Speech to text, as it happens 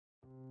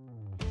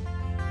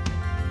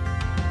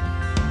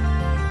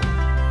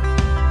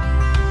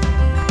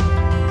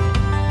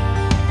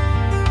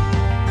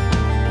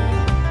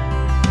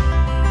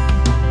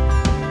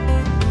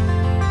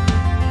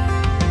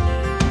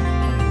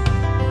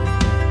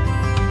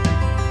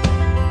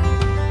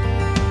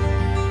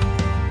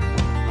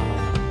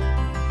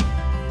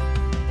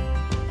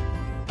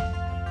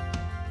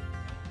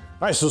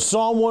All right, so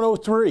Psalm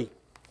 103.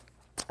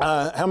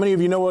 How many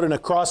of you know what an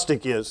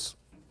acrostic is?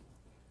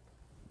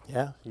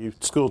 Yeah, you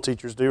school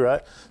teachers do,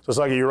 right? So it's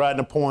like you're writing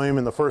a poem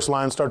and the first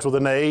line starts with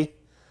an A.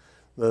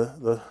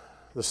 The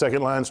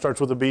second line starts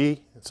with a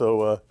B.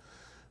 So if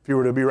you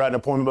were to be writing a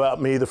poem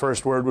about me, the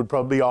first word would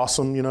probably be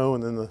awesome, you know,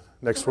 and then the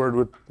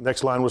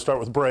next line would start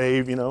with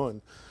brave, you know,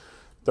 and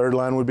third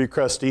line would be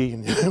crusty,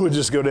 and it would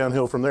just go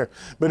downhill from there.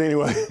 But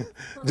anyway,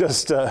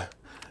 just,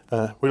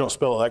 we don't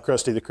spell it like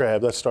Krusty the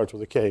Krab. That starts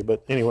with a K.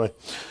 But anyway,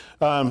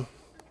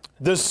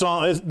 this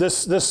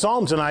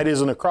psalm tonight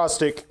is an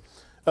acrostic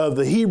of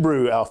the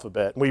Hebrew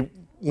alphabet. We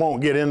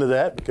won't get into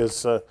that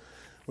because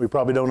we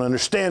probably don't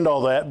understand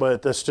all that,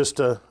 but that's just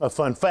a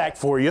fun fact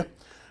for you.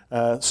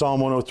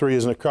 Psalm 103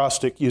 is an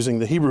acrostic using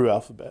the Hebrew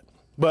alphabet.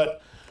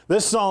 But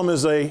this psalm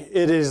is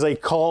a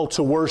call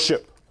to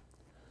worship.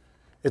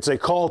 It's a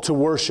call to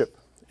worship,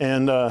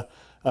 and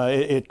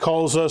it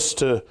calls us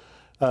to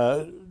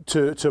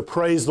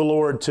praise the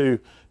Lord, to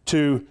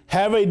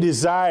have a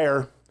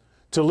desire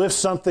to lift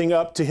something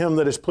up to Him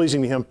that is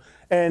pleasing to Him.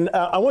 And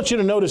I want you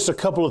to notice a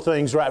couple of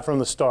things right from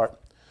the start.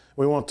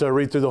 We won't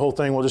read through the whole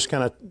thing. We'll just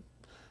kind of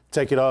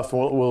take it off,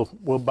 and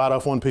we'll bite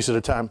off one piece at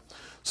a time.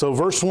 So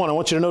verse 1, I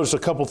want you to notice a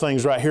couple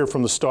things right here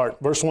from the start.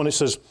 Verse 1, it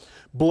says,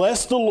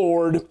 "Bless the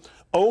Lord,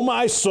 O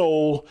my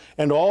soul,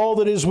 and all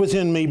that is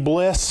within me,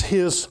 bless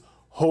His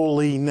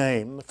holy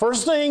name." The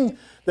first thing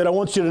that I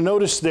want you to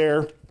notice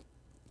there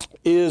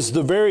is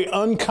the very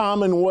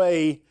uncommon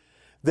way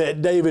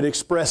that David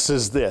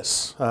expresses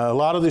this. A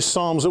lot of these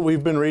Psalms that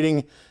we've been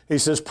reading, he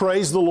says,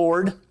 praise the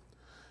Lord.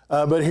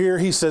 But here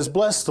he says,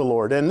 bless the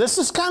Lord. And this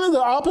is kind of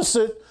the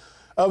opposite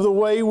of the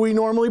way we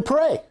normally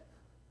pray.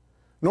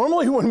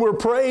 Normally when we're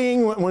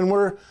praying, when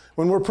we're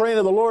praying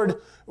to the Lord,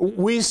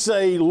 we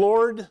say,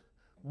 Lord,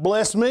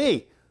 bless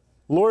me.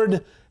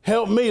 Lord,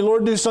 help me.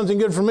 Lord, do something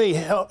good for me.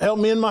 Help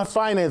me in my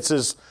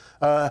finances.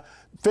 Help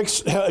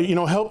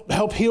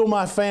heal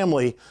my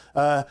family.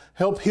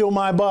 Help heal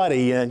my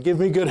body and give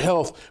me good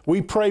health.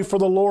 We pray for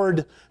the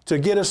Lord to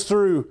get us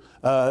through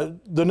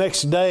the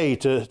next day,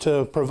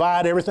 to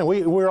provide everything.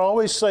 We're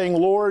always saying,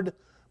 Lord,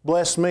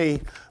 bless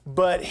me.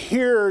 But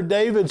here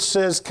David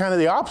says kind of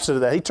the opposite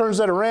of that. He turns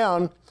that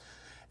around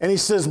and he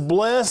says,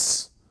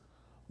 bless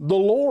the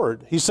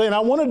Lord. He's saying, I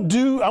want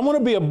to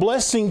be a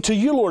blessing to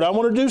you, Lord. I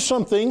want to do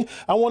something.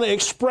 I want to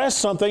express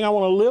something. I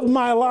want to live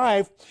my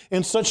life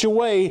in such a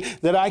way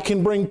that I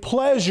can bring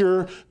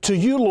pleasure to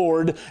you,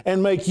 Lord,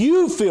 and make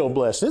you feel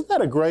blessed. Isn't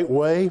that a great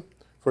way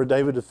for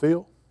David to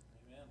feel?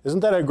 Amen.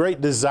 Isn't that a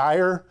great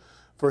desire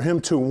for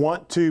him to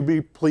want to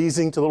be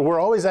pleasing to the Lord? We're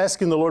always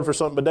asking the Lord for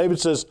something, but David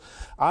says,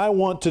 I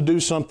want to do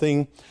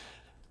something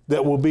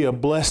that will be a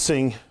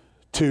blessing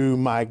to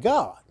my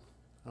God.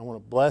 I want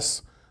to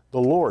bless the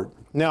Lord.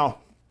 Now,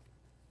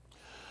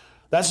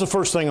 that's the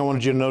first thing I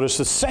wanted you to notice.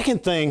 The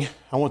second thing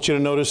I want you to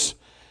notice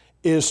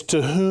is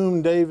to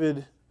whom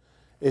David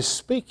is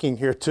speaking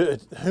here, to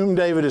whom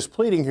David is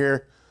pleading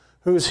here.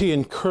 Who is he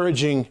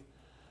encouraging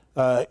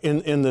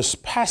in this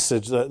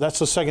passage? That's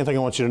the second thing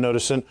I want you to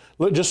notice. And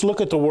just look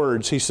at the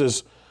words. He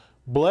says,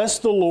 bless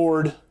the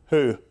Lord,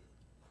 who?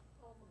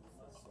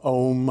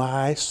 O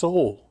my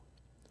soul.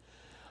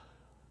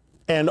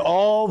 And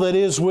all that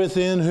is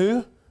within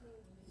who?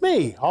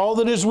 Me. All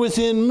that is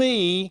within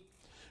me,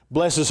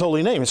 bless His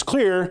holy name. It's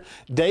clear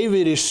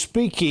David is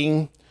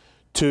speaking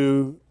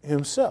to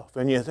himself.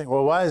 And you think,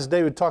 well, why is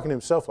David talking to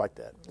himself like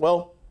that?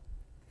 Well,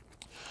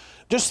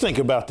 just think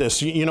about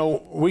this. You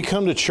know, we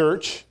come to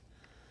church,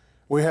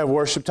 we have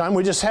worship time.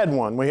 We just had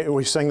one.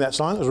 We sang that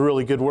song. It was a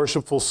really good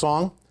worshipful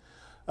song.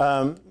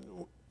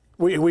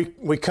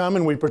 We come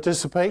and we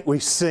participate. We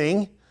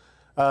sing.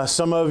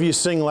 Some of you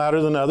sing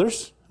louder than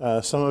others.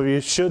 Some of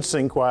you should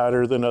sing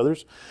quieter than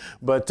others,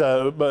 but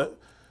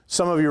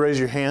some of you raise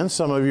your hands.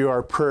 Some of you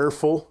are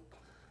prayerful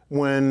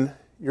when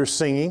you're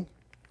singing.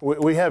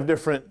 We have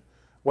different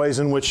ways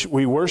in which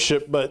we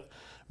worship, but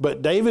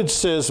David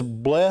says,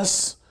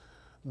 bless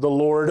the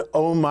Lord,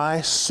 O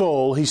my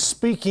soul. He's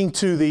speaking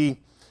to the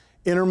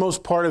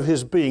innermost part of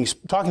his being. He's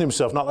talking to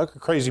himself, not like a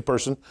crazy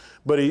person,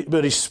 but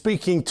he's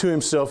speaking to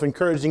himself,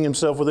 encouraging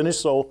himself within his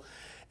soul,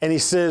 and he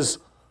says,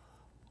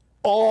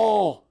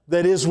 all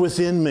that is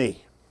within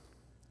me,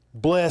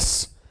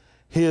 bless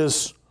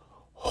His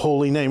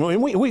holy name. I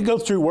mean, we go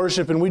through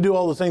worship and we do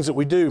all the things that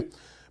we do,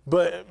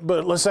 but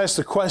let's ask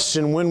the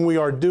question, when we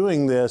are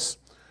doing this,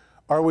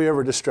 are we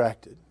ever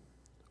distracted?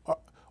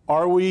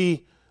 Are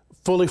we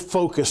fully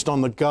focused on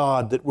the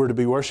God that we're to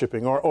be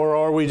worshiping? Or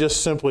are we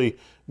just simply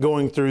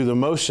going through the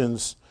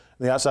motions,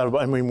 the outside of,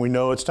 I mean, we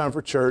know it's time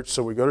for church,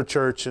 so we go to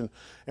church and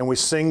we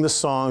sing the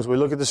songs, we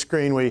look at the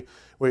screen, we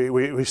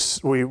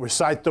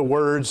recite the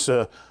words,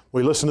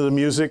 we listen to the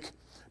music.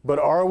 But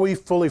are we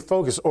fully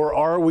focused, or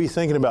are we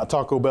thinking about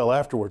Taco Bell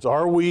afterwards?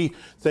 Are we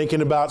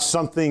thinking about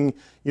something,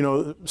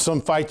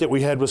 some fight that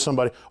we had with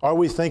somebody? Are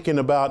we thinking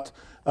about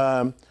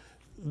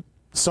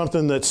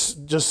something that's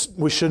just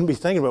we shouldn't be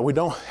thinking about? We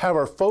don't have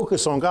our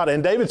focus on God.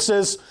 And David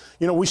says,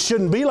 we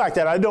shouldn't be like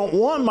that. I don't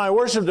want my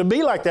worship to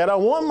be like that. I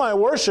want my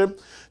worship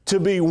to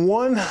be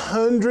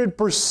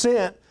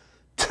 100%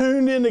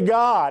 tuned into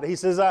God. He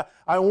says,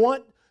 I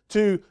want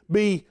to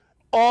be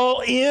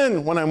all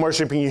in when I'm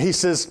worshiping you. He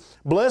says,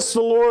 bless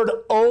the Lord,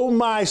 oh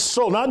my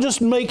soul. Not just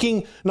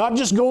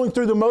going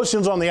through the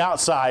motions on the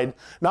outside,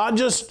 not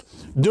just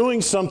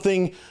doing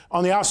something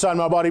on the outside of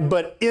my body,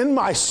 but in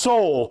my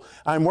soul,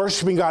 I'm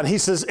worshiping God. He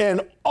says,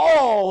 and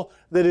all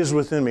that is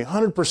within me,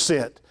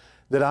 100%,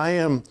 that I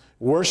am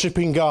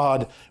worshiping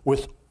God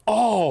with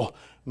all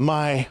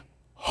my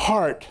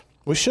heart.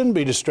 We shouldn't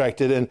be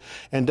distracted,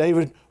 and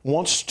David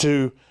wants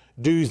to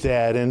do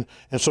that. And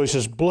so he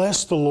says,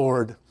 bless the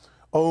Lord,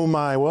 oh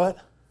my what?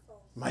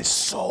 My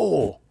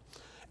soul.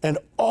 And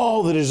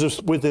all that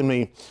is within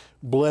me,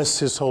 bless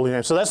his holy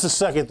name. So that's the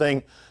second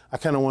thing I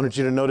kind of wanted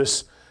you to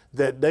notice,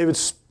 that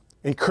David's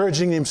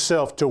encouraging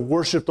himself to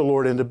worship the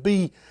Lord and to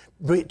be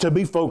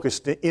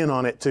focused in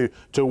on it,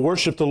 to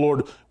worship the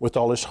Lord with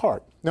all his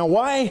heart. Now,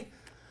 why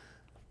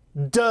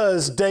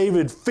does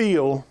David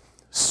feel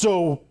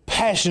so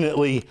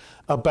passionately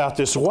about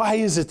this? Why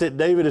is it that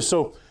David is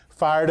so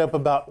fired up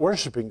about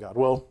worshiping God?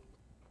 Well,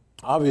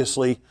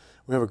 obviously,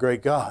 we have a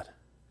great God.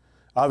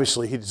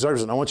 Obviously, he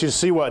deserves it. And I want you to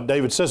see what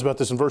David says about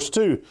this in verse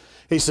 2.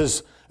 He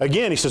says,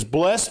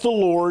 bless the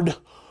Lord,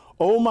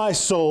 O my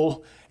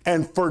soul,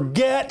 and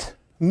forget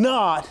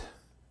not,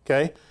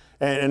 okay?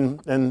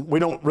 And we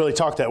don't really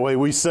talk that way.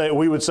 We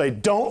would say,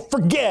 don't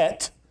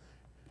forget,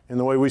 in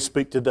the way we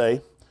speak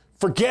today,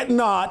 forget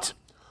not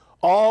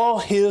all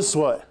his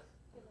what?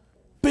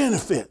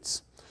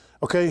 Benefits.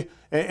 Okay?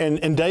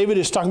 And David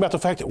is talking about the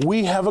fact that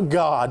we have a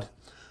God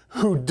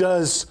who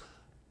does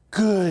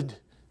good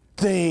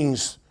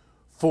things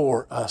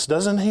for us,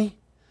 doesn't he?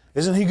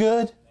 Isn't he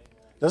good?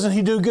 Doesn't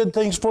he do good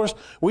things for us?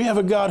 We have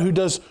a God who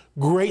does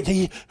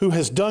who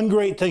has done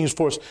great things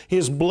for us. He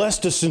has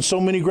blessed us in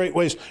so many great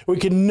ways. We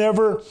can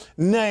never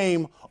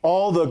name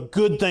all the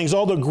good things,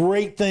 all the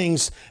great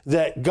things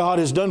that God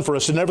has done for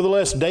us. And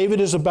nevertheless,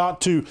 David is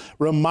about to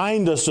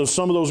remind us of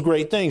some of those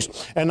great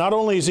things. And not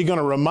only is he going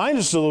to remind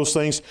us of those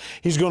things,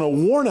 he's going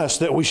to warn us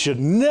that we should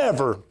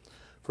never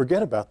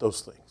forget about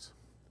those things.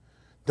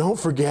 Don't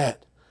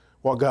forget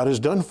what God has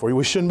done for you.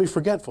 We shouldn't be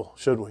forgetful,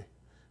 should we?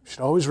 We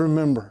should always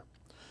remember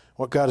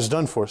what God has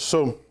done for us.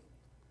 So,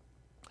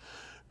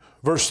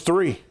 verse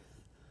 3,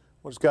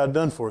 what has God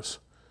done for us?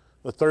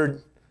 The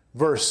third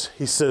verse,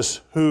 he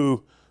says,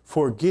 who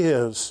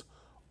forgives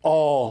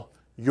all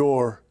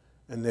your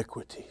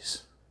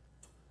iniquities.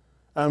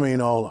 I mean,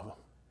 all of them.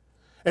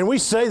 And we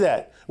say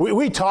that.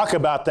 We talk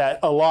about that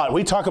a lot.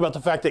 We talk about the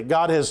fact that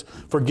God has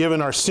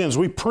forgiven our sins.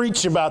 We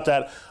preach about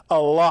that a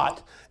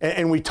lot.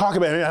 And we talk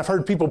about it. I've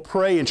heard people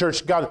pray in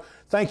church, God,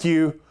 thank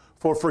you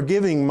for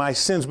forgiving my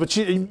sins. But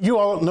you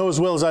all know as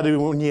well as I do,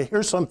 when you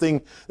hear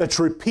something that's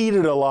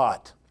repeated a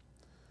lot,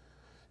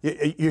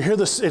 you hear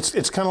this,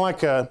 it's kind of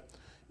like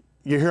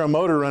you hear a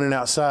motor running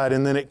outside,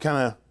 and then it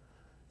kind of,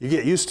 you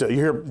get used to it. You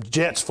hear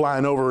jets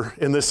flying over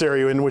in this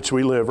area in which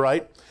we live,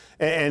 right?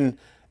 And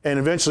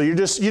eventually you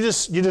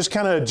just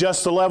kind of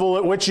adjust the level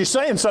at which you're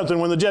saying something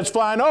when the jet's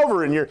flying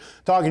over, and you're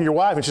talking to your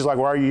wife, and she's like,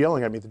 why are you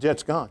yelling at me? The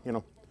jet's gone, you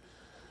know.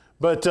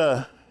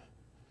 But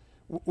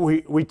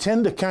we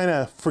tend to kind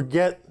of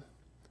forget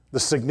the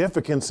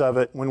significance of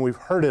it when we've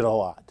heard it a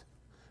lot.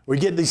 We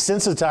get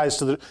desensitized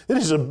to it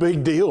is a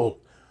big deal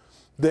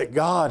that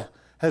God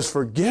has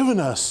forgiven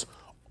us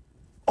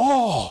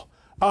all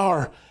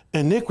our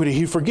iniquity.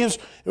 He forgives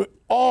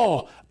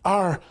all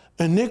our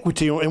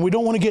iniquity, and we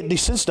don't want to get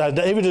desensitized.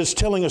 David is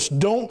telling us,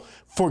 don't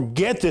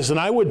forget this. And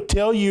I would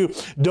tell you,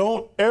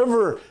 don't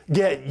ever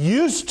get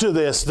used to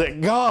this, that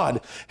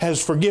God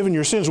has forgiven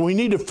your sins. We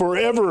need to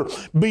forever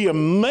be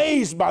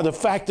amazed by the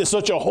fact that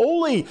such a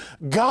holy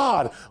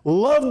God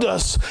loved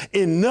us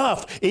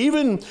enough,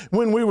 even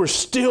when we were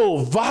still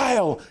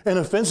vile and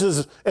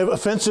offensive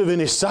in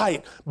His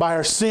sight by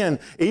our sin,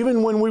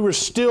 even when we were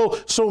still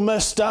so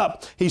messed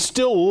up, He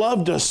still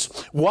loved us.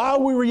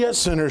 While we were yet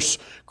sinners,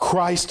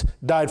 Christ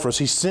died for us.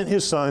 He sent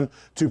His Son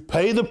to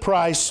pay the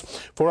price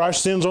for our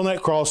sins on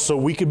that cross so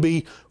we could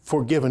be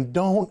forgiven.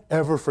 Don't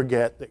ever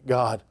forget that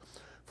God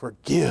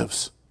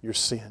forgives your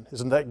sin.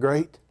 Isn't that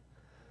great?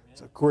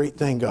 It's a great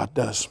thing God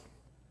does.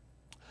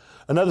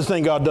 Another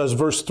thing God does,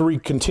 verse 3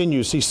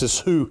 continues. He says,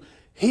 who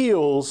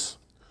heals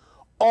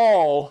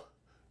all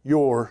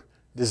your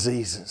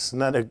diseases. Isn't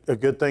that a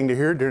good thing to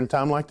hear during a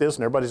time like this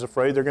and everybody's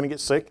afraid they're going to get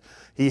sick?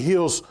 He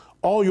heals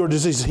all your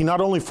diseases. He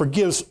not only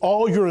forgives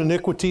all your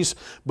iniquities,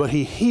 but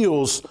He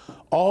heals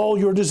all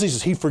your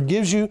diseases. He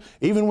forgives you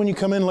even when you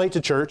come in late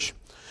to church.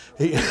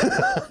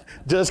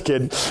 Just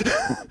kidding.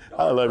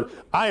 I love it.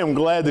 I am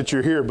glad that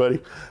you're here, buddy.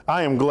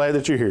 I am glad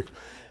that you're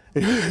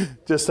here.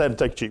 Just had to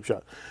take a cheap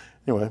shot.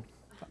 Anyway,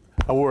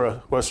 I wore a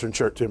Western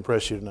shirt to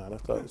impress you tonight. I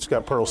thought it's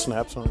got pearl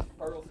snaps on it.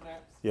 Pearl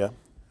snaps? Yeah.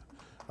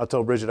 I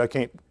told Bridget I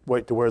can't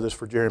wait to wear this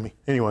for Jeremy.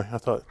 Anyway, I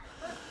thought.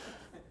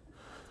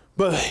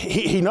 But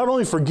he not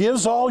only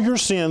forgives all your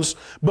sins,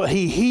 but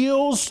He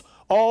heals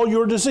all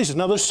your diseases.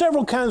 Now, there's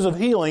several kinds of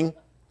healing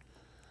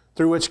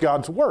through which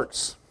God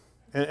works.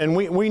 And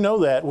we know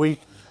that.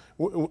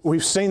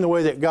 We've seen the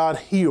way that God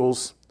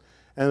heals.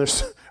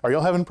 And are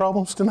y'all having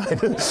problems tonight?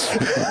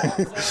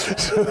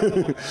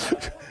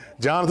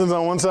 Jonathan's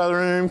on one side of the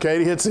room.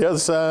 Katie hits the other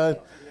side.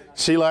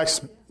 She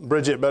likes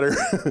Bridget better.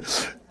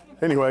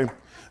 Anyway,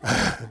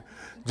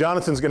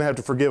 Jonathan's going to have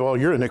to forgive all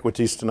your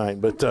iniquities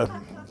tonight. But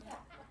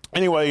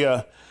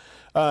anyway,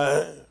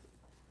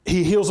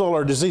 he heals all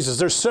our diseases.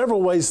 There's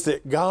several ways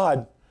that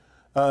God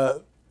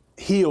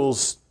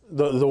heals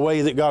the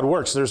way that God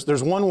works.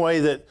 There's one way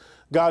that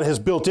God has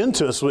built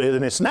into us,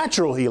 and it's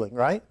natural healing,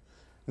 right?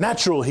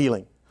 Natural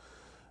healing.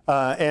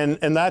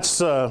 And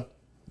that's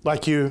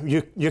like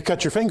you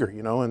cut your finger,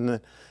 and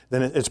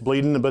then it's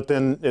bleeding, but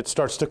then it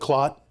starts to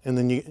clot, and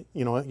then you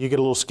get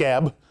a little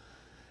scab,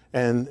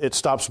 and it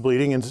stops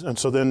bleeding, and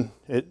so then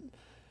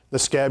the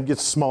scab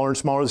gets smaller and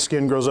smaller, the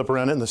skin grows up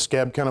around it, and the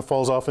scab kind of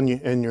falls off, and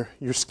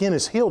your skin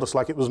is healed. It's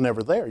like it was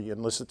never there,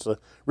 unless it's a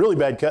really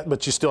bad cut,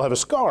 but you still have a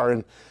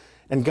scar,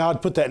 and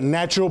God put that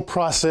natural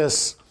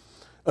process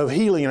of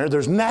healing in there.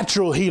 There's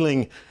natural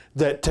healing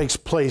that takes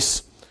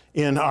place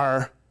in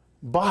our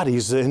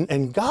bodies,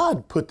 and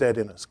God put that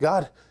in us.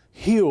 God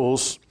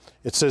heals,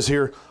 it says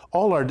here,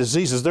 all our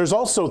diseases. There's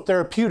also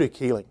therapeutic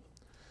healing.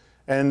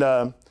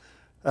 And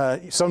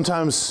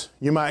sometimes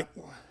you might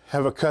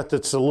have a cut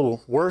that's a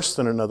little worse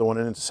than another one,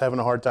 and it's having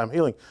a hard time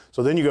healing.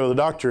 So then you go to the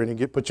doctor, and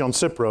he put you on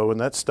Cipro, and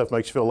that stuff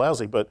makes you feel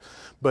lousy. But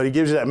he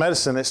gives you that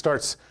medicine. It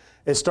starts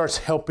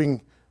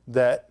helping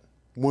that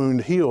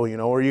wound heal,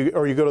 or you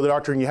go to the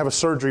doctor and you have a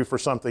surgery for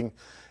something,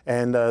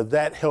 and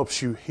that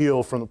helps you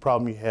heal from the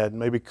problem you had.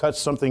 Maybe cuts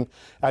something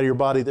out of your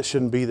body that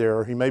shouldn't be there,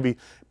 or he maybe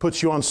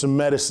puts you on some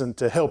medicine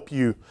to help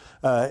you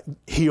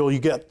heal. You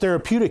get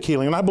therapeutic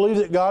healing, and I believe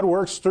that God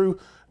works through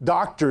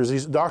doctors.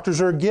 These doctors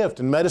are a gift,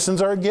 and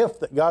medicines are a gift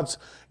that God's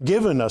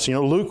given us.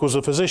 Luke was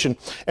a physician.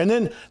 And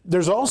then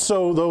there's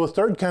also, though, a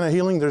third kind of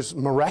healing. There's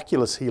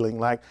miraculous healing,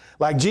 like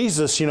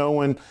Jesus,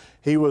 when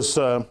he was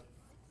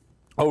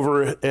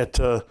over at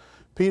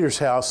Peter's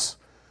house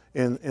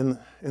in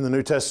the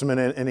New Testament,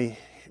 and he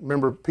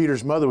remember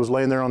Peter's mother was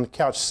laying there on the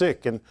couch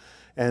sick, and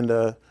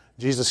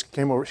Jesus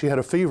came over. She had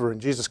a fever,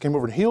 and Jesus came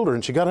over and healed her,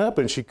 and she got up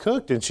and she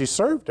cooked and she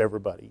served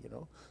everybody.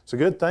 It's a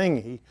good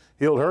thing he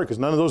healed her, because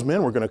none of those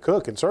men were going to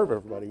cook and serve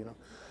everybody.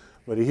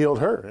 But he healed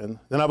her. And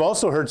then I've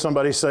also heard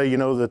somebody say,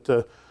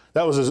 that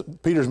that was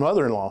Peter's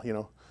mother-in-law,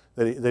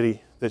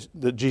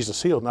 that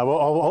Jesus healed. And I've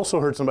also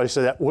heard somebody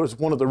say that was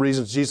one of the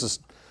reasons Jesus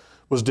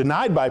was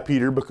denied by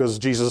Peter, because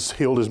Jesus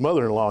healed his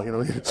mother-in-law,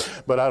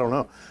 but I don't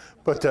know.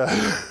 But,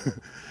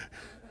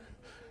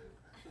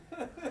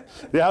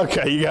 yeah,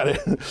 okay, you got it.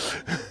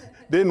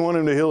 Didn't want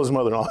him to heal his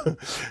mother-in-law.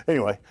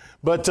 Anyway,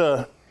 but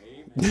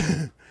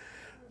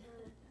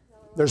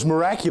there's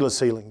miraculous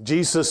healing.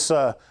 Jesus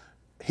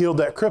healed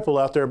that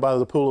cripple out there by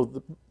the pool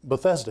of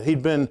Bethesda.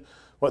 He'd been,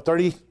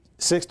 38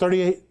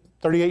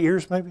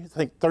 years maybe? I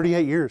think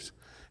 38 years.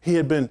 He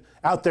had been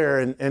out there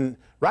and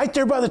right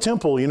there by the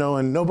temple,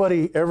 and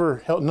nobody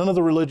ever helped, none of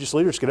the religious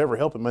leaders could ever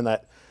help him in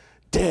that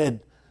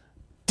dead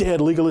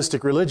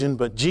legalistic religion.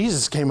 But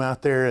Jesus came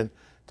out there and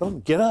told him,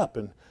 get up.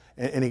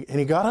 And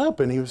he got up,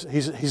 and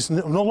he's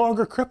no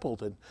longer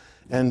crippled.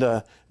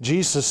 And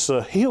Jesus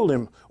healed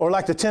him. Or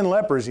like the 10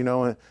 lepers,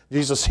 and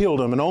Jesus healed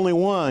them, and only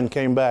one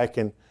came back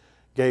and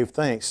gave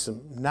thanks.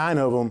 And 9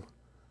 of them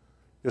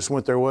just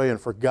went their way and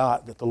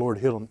forgot that the Lord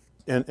healed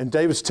them. And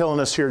David's telling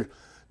us here,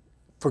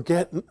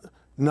 forget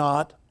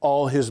not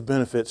all his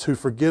benefits, who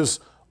forgives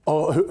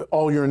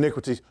all your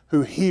iniquities,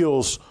 who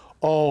heals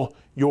all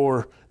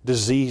your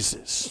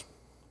diseases.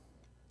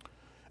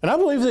 And I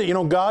believe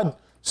that, God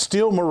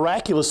still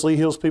miraculously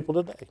heals people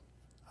today.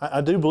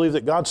 I do believe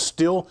that God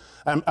still,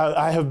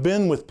 I have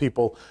been with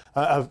people,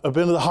 I've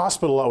been to the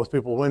hospital a lot with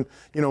people. When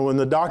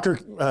the doctor,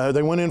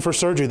 they went in for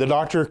surgery, the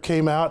doctor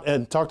came out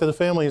and talked to the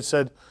family and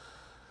said,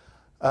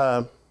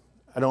 I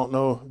don't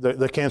know,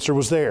 the cancer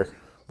was there,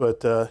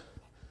 but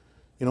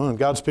and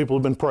God's people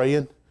have been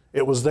praying.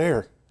 It was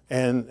there,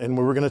 and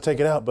we were going to take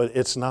it out, but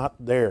it's not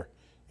there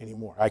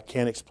anymore. I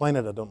can't explain it.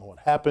 I don't know what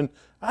happened.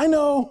 I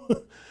know,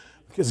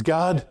 because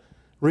God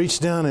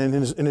reached down in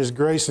His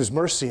grace and His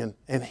mercy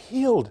and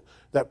healed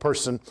that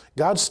person.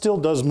 God still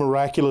does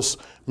miraculous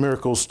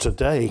miracles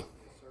today,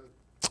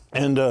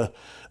 and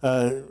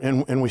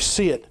we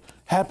see it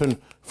happen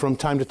from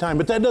time to time.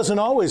 But that doesn't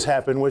always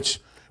happen, which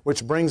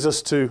brings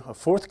us to a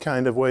fourth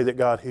kind of way that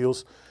God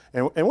heals.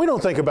 And we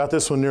don't think about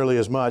this one nearly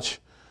as much,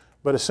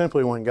 but it's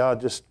simply when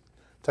God just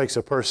takes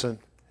a person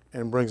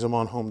and brings them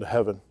on home to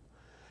heaven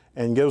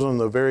and gives them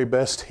the very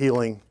best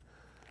healing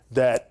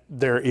that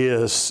there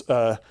is.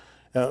 The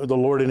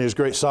Lord in His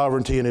great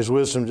sovereignty and His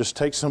wisdom just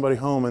takes somebody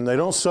home, and they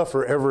don't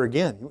suffer ever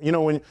again.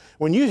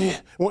 When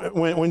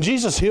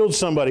Jesus healed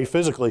somebody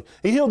physically,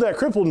 He healed that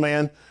crippled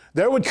man.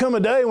 There would come a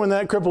day when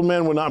that crippled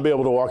man would not be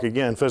able to walk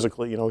again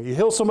physically. You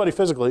heal somebody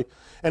physically,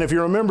 and if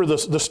you remember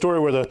the story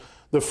where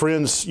the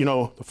friends,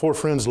 the 4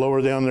 friends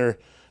lower down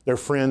their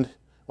friend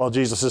while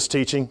Jesus is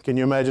teaching. Can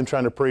you imagine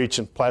trying to preach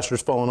and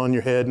plasters falling on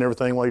your head and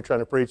everything while you're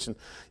trying to preach? And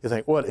you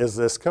think, what is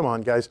this? Come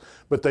on, guys.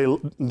 But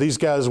these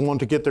guys want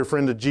to get their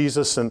friend to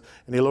Jesus, and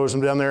He lowers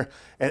them down there.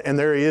 And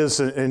there he is,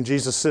 and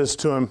Jesus says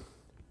to him,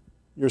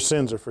 your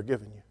sins are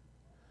forgiven you.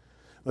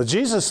 Well,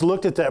 Jesus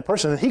looked at that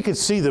person and he could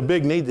see the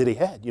big need that he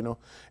had, you know.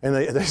 And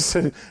they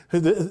said,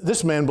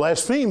 this man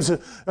blasphemes.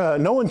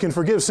 No one can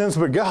forgive sins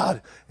but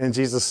God. And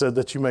Jesus said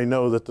that you may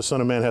know that the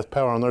Son of Man hath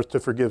power on earth to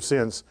forgive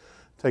sins.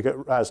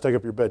 Rise, take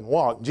up your bed and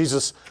walk.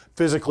 Jesus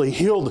physically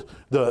healed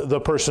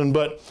the person,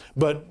 but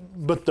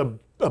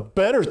a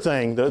better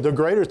thing, the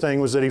greater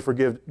thing was that he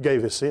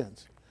gave his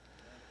sins.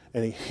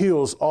 And he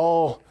heals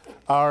all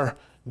our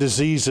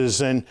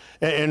diseases. And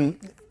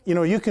you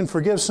know, you can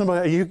forgive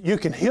somebody, you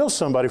can heal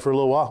somebody for a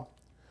little while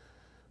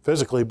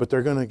physically, but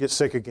they're going to get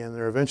sick again.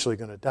 They're eventually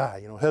going to die.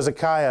 You know,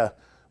 Hezekiah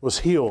was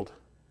healed,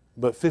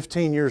 but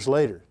 15 years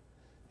later,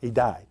 he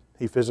died.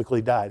 He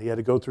physically died. He had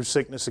to go through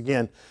sickness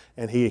again,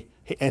 and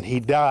he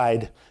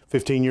died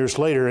 15 years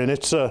later. And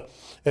it's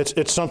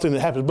something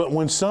that happens. But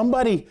when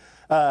somebody,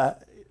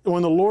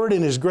 when the Lord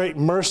in His great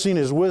mercy and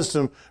His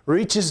wisdom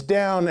reaches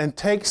down and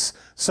takes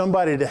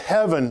somebody to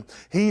heaven,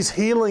 He's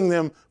healing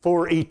them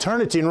for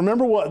eternity. And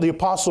remember what the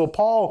Apostle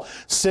Paul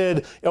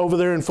said over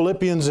there in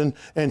Philippians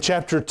and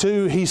chapter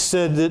 2. He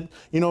said that,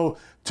 you know,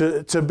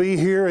 to be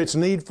here, it's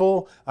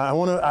needful.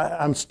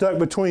 I'm stuck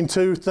between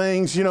two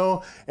things, you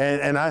know,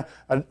 and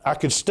I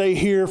could stay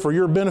here for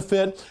your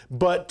benefit,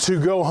 but to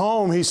go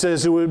home, he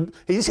says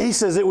he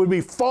says it would be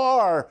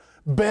far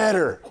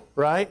better,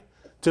 right,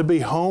 to be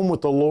home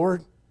with the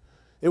Lord.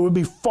 It would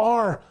be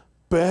far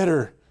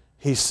better,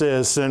 he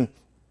says, and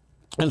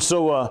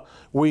so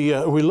we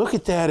look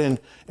at that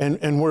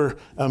and we're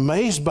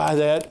amazed by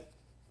that.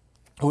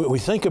 We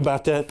think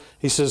about that.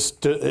 He says,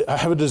 I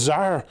have a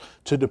desire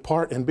to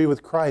depart and be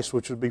with Christ,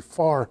 which would be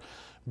far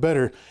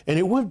better. And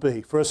it would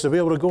be for us to be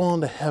able to go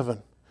on to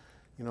heaven.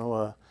 You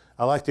know,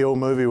 I like the old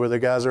movie where the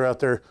guys are out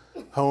there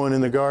hoeing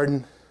in the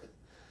garden.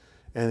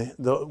 And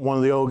one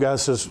of the old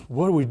guys says,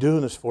 what are we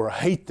doing this for? I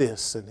hate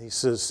this. And he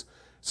says,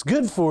 it's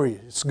good for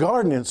you. It's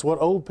gardening. It's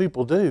what old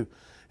people do.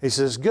 He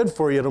says, it's good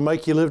for you. It'll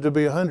make you live to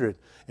be 100.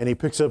 And he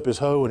picks up his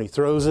hoe and he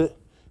throws it.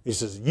 He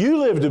says, you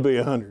live to be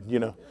 100, you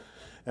know.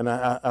 And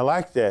I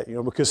like that, you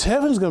know, because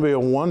heaven's going to be a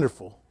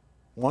wonderful,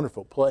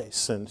 wonderful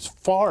place. And it's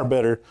far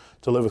better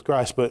to live with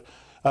Christ. But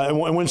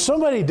when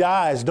somebody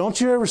dies,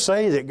 don't you ever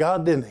say that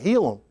God didn't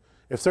heal them.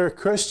 If they're a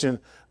Christian,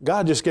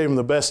 God just gave them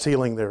the best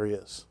healing there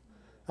is.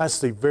 That's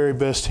the very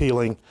best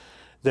healing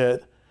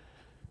that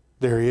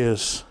there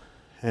is.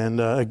 And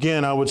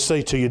again, I would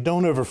say to you,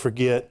 don't ever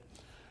forget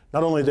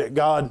not only that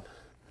God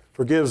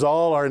forgives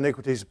all our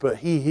iniquities, but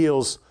He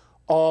heals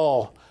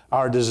all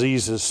our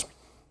diseases.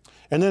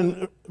 And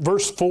then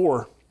verse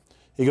 4,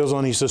 he goes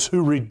on, he says,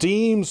 who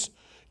redeems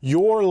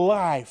your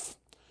life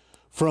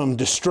from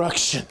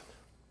destruction.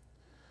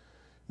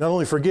 Not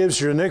only forgives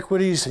your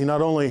iniquities, He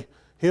not only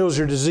heals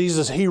your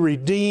diseases, He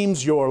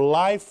redeems your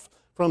life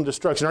from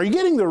destruction. Are you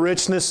getting the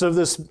richness of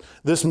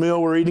this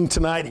meal we're eating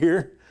tonight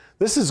here?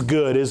 This is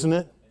good, isn't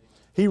it?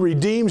 He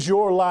redeems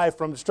your life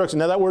from destruction.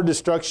 Now that word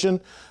destruction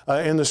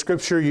in the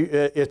Scripture,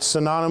 it's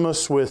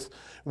synonymous with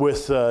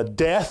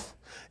death.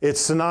 It's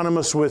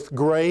synonymous with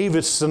grave.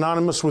 It's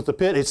synonymous with the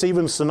pit. It's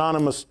even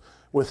synonymous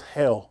with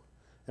hell.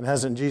 And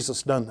hasn't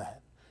Jesus done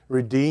that?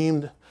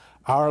 Redeemed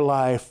our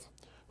life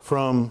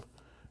from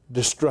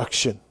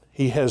destruction.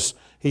 He has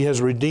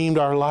redeemed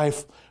our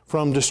life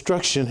from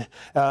destruction.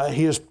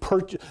 He has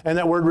purchased, and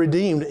that word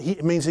redeemed,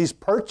 it means He's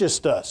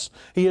purchased us.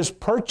 He has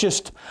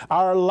purchased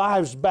our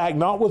lives back,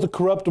 not with the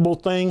corruptible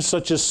things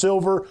such as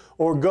silver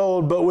or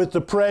gold, but with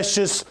the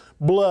precious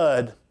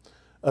blood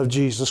of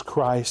Jesus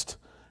Christ.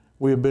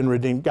 We have been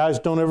redeemed. Guys,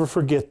 don't ever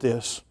forget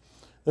this.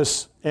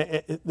 This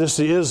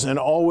is and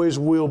always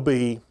will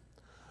be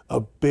a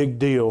big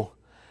deal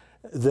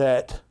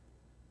that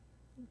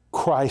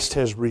Christ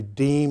has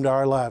redeemed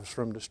our lives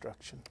from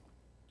destruction.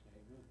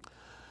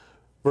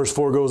 Verse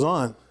 4 goes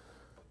on. It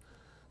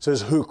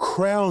says, who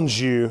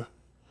crowns you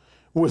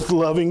with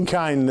loving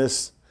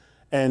kindness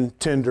and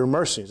tender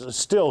mercies.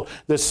 Still,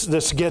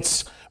 this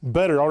gets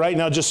better. All right,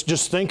 now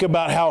just think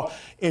about how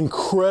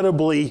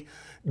incredibly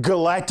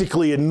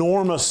galactically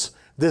enormous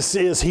this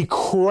is. He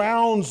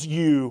crowns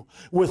you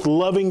with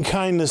loving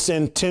kindness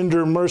and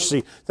tender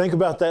mercy. Think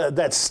about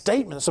that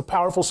statement. It's a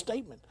powerful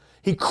statement.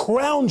 He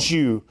crowns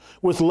you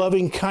with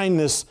loving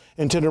kindness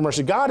and tender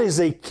mercy. God is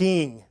a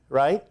king,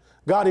 right?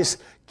 God is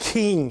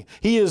king.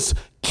 He is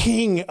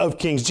King of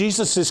kings.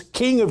 Jesus is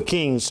King of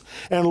kings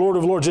and Lord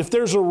of lords. If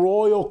there's a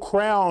royal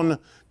crown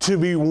to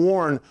be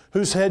worn,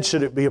 whose head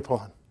should it be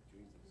upon?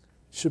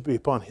 It should be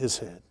upon His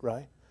head,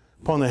 right?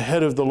 Upon the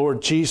head of the Lord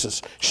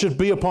Jesus, should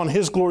be upon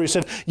His glorious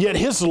head. Yet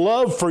His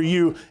love for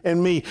you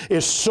and me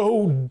is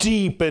so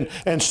deep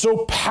and so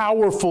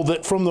powerful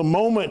that from the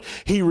moment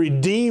He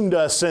redeemed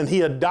us and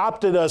He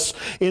adopted us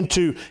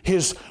into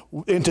His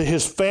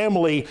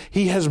family,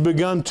 He has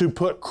begun to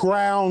put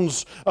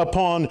crowns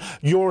upon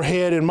your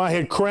head and my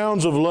head,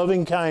 crowns of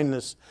loving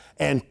kindness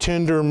and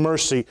tender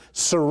mercy,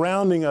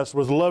 surrounding us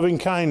with loving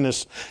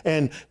kindness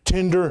and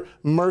tender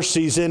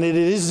mercies. And it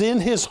is in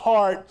His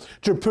heart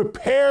to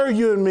prepare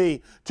you and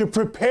me, to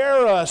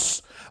prepare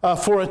us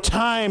for a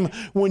time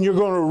when you're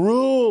going to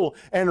rule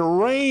and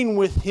reign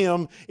with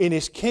Him in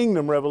His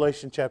kingdom.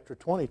 Revelation chapter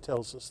 20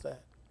 tells us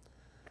that.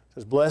 It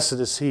says, blessed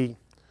is he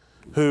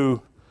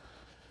who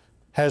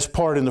has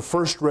part in the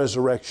first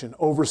resurrection.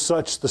 Over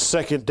such the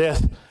second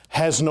death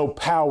has no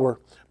power,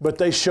 but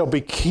they shall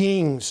be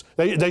kings.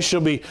 They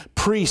shall be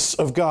priests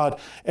of God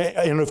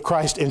and of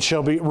Christ, and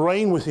shall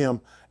reign with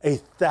Him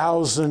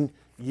 1,000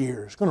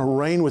 years. Going to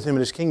reign with Him in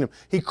His kingdom.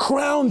 He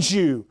crowns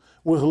you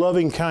with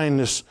loving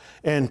kindness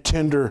and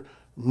tender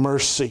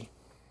mercy.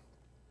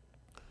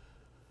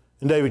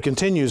 And David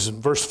continues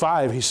in verse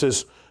 5. He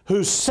says,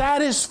 who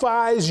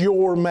satisfies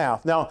your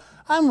mouth. Now,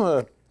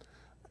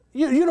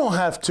 you don't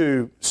have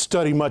to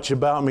study much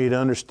about me to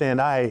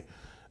understand I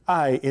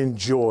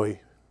enjoy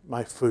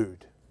my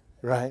food,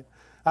 right?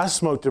 I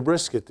smoked a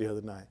brisket the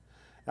other night.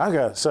 I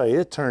got to say,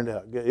 it turned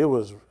out good.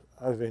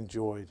 I've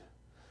enjoyed.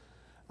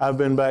 I've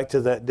been back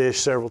to that dish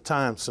several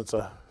times since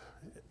I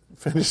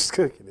finished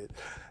cooking it.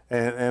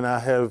 And I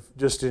have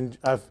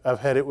I've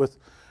had it with,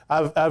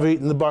 I've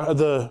eaten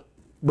the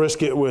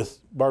brisket with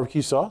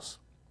barbecue sauce.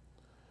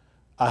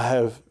 I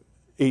have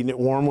eaten it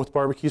warm with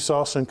barbecue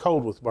sauce and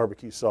cold with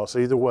barbecue sauce.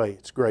 Either way,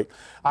 it's great.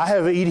 I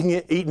have eaten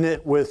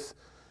it with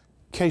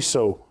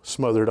queso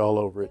smothered all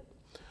over it.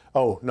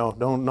 Oh, no,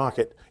 don't knock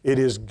it. It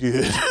is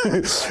good.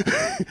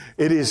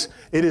 It is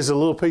a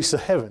little piece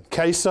of heaven.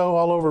 Queso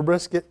all over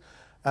brisket,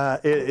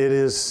 it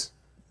is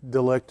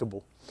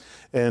delectable.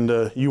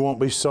 And you won't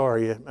be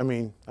sorry. I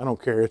mean, I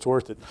don't care. It's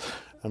worth it.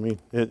 I mean,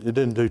 it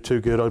didn't do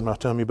too good on my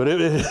tummy, but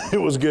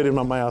it was good in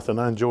my mouth, and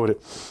I enjoyed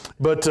it.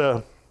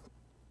 But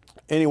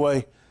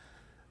anyway,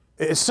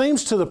 it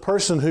seems to the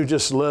person who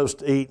just loves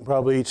to eat and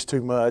probably eats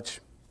too much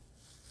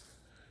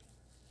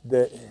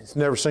that it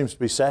never seems to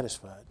be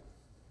satisfied.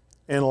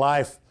 In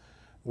life,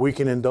 we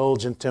can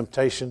indulge in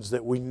temptations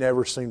that we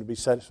never seem to be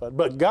satisfied.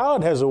 But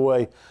God has a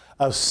way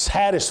of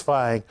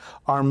satisfying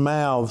our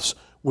mouths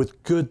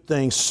with good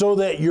things so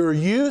that your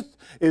youth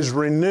is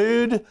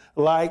renewed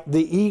like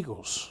the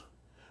eagles.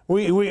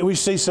 We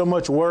see so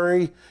much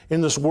worry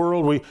in this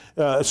world,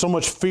 so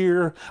much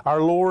fear.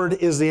 Our Lord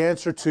is the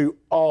answer to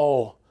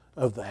all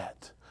of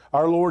that.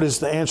 Our Lord is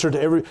the answer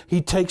to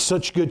He takes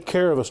such good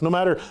care of us. No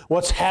matter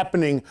what's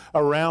happening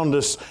around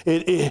us,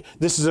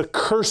 this is a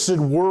cursed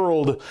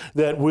world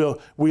that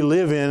we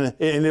live in,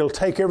 and it'll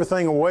take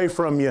everything away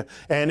from you,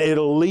 and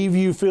it'll leave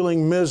you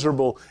feeling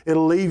miserable.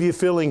 It'll leave you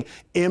feeling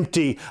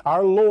empty.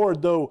 Our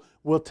Lord, though,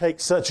 will take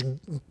such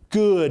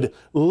good,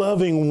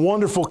 loving,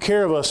 wonderful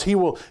care of us. He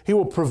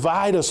will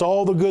provide us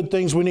all the good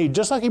things we need,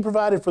 just like He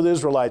provided for the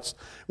Israelites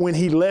when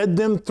He led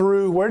them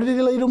through. Where did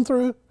He lead them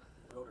through?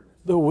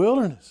 The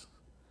wilderness.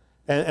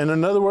 And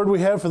another word we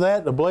have for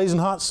that, the blazing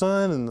hot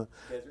sun and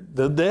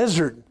the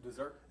desert.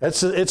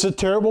 It's a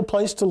terrible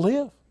place to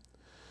live.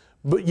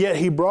 But yet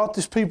He brought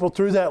His people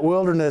through that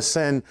wilderness,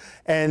 and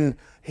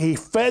He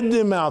fed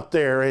them out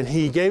there, and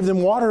He gave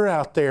them water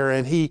out there,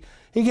 and He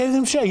gave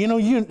them shade. You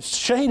know,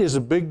 shade is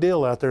a big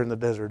deal out there in the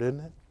desert, isn't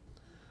it?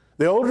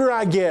 The older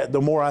I get,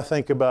 the more I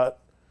think about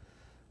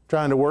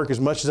trying to work as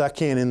much as I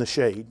can in the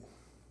shade.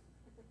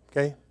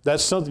 Okay?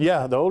 That's something,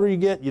 yeah, the older you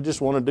get, you just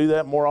want to do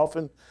that more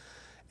often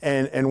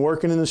and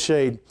working in the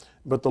shade.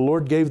 But the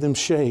Lord gave them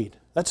shade.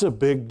 That's a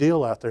big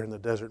deal out there in the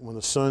desert when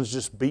the sun's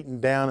just beating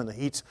down and the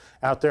heat's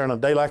out there on a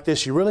day like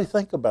this. You really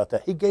think about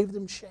that. He gave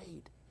them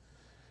shade.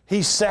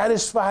 He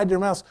satisfied their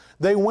mouths.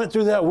 They went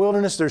through that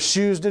wilderness. Their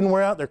shoes didn't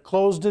wear out. Their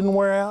clothes didn't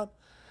wear out.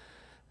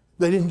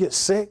 They didn't get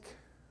sick.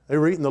 They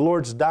were eating the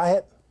Lord's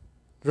diet,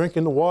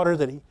 drinking the water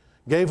that He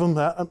gave them,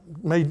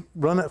 made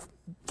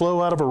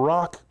flow out of a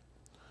rock.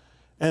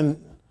 And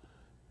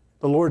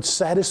the Lord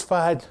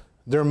satisfied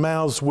their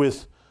mouths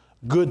with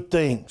good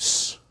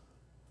things.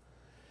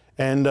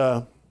 And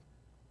the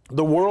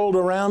world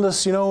around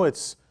us, you know,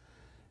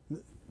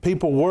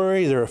 people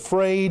worry, they're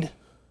afraid.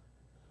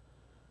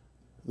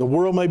 The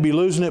world may be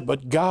losing it,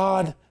 but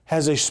God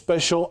has a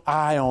special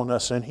eye on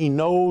us, and He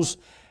knows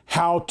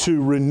how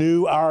to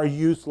renew our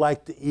youth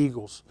like the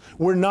eagles.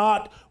 We're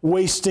not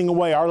wasting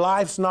away. Our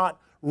life's not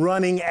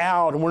running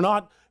out, and we're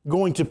not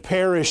going to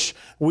perish.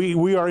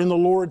 We are in the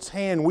Lord's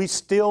hand. We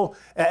still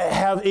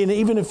have, and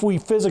even if we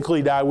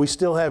physically die, we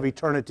still have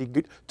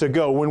eternity to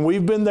go. When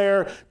we've been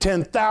there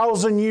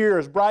 10,000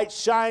 years, bright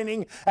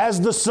shining as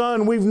the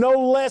sun, we've no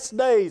less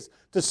days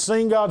to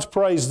sing God's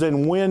praise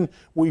than when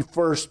we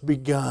first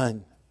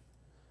begun.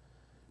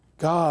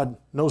 God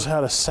knows how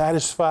to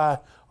satisfy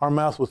our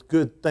mouth with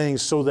good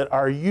things so that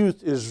our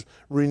youth is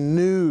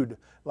renewed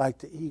like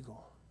the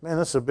eagle. Man,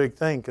 that's a big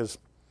thing, because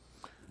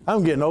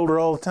I'm getting older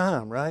all the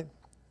time, right?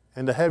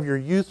 And to have your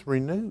youth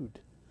renewed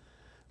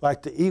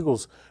like the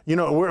eagles. You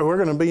know, we're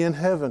going to be in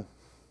heaven.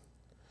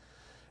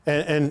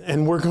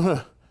 And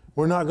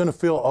we're not going to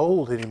feel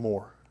old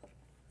anymore.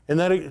 Isn't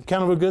that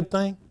kind of a good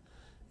thing?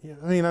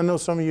 I mean, I know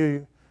some of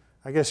you,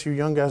 I guess you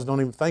young guys don't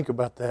even think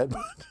about that.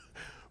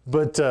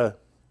 But the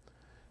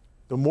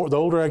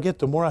older I get,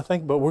 the more I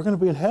think, but we're going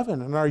to be in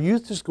heaven, and our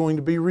youth is going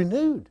to be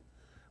renewed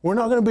We're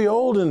not going to be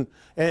old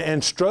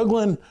and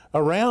struggling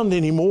around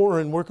anymore,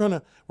 and we're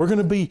going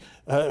to be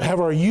have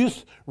our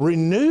youth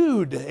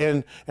renewed,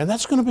 and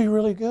that's going to be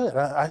really good.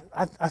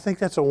 I think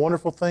that's a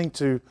wonderful thing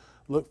to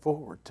look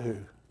forward to.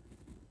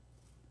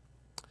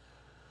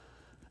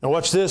 Now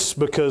watch this,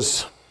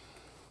 because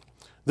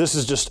this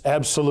is just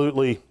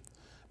absolutely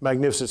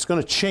magnificent. It's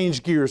going to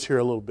change gears here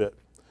a little bit,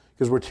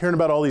 because we're hearing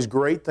about all these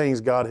great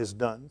things God has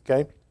done,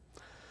 okay?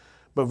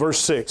 But verse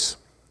 6,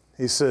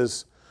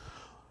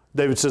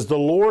 David says, the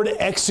Lord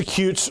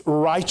executes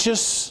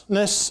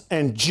righteousness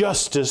and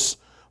justice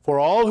for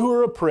all who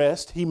are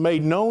oppressed. He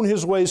made known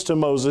His ways to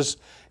Moses,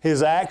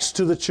 His acts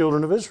to the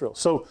children of Israel.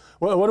 So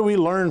what do we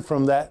learn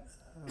from that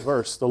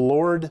verse? The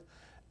Lord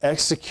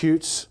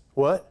executes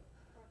what?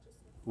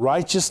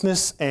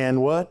 Righteousness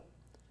and what?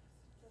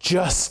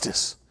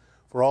 Justice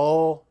for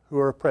all who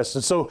are oppressed.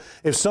 And so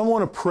if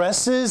someone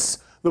oppresses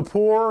the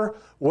poor,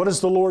 what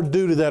does the Lord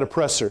do to that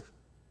oppressor?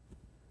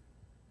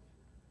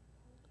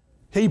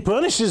 He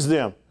punishes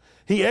them.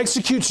 He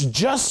executes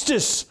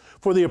justice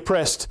for the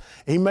oppressed.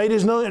 He made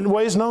His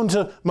ways known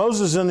to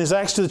Moses and His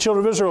acts to the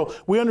children of Israel.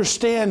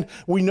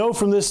 We know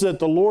from this that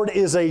the Lord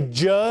is a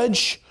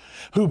judge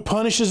who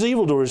punishes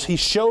evildoers. He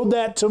showed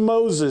that to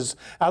Moses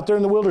out there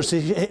in the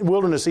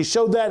wilderness. He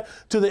showed that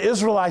to the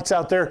Israelites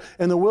out there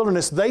in the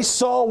wilderness. They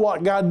saw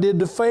what God did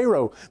to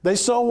Pharaoh. They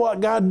saw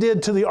what God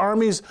did to the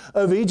armies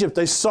of Egypt.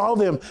 They saw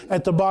them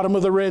at the bottom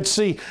of the Red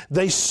Sea.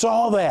 They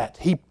saw that.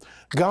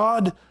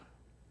 God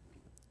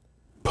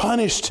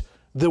punished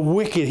the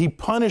wicked. He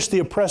punished the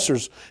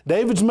oppressors.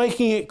 David's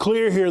making it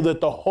clear here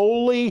that the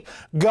holy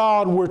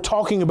God we're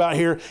talking about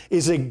here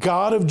is a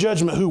God of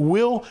judgment who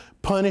will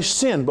punish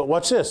sin. But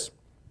watch this.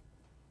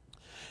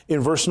 In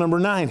verse number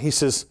 9,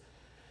 verse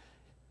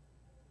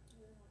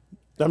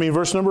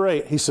number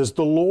 8, he says,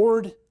 the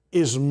Lord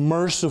is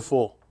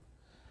merciful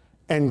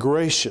and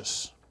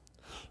gracious,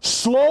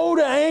 slow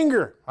to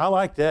anger. I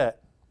like that,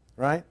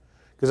 right?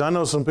 Because I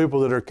know some people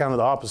that are kind of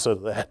the opposite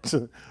of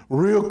that.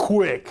 Real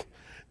quick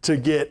to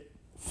get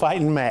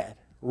fighting mad,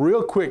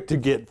 real quick to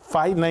get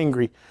fighting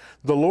angry.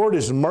 The Lord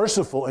is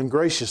merciful and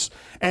gracious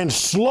and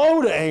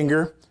slow to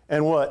anger,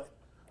 and what?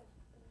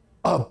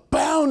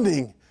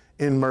 Abounding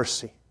in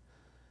mercy.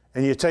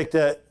 And you take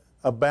that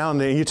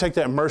abounding, you take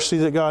that mercy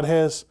that God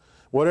has,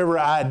 whatever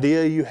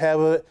idea you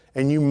have of it,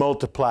 and you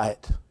multiply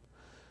it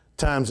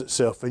times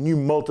itself, and you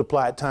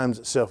multiply it times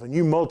itself, and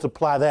you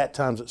multiply that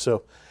times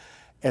itself.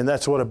 And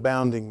that's what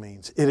abounding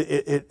means.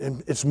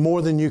 It's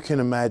more than you can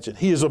imagine.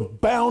 He is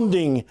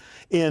abounding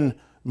in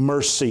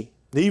mercy.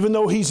 Even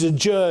though He's a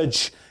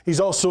judge,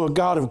 He's also a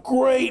God of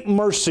great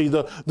mercy.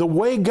 The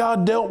way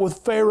God dealt with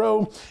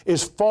Pharaoh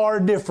is far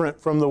different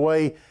from the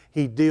way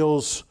He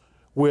deals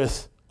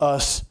with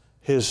us,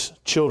 His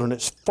children.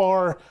 It's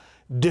far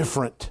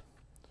different.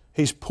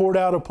 He's poured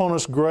out upon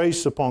us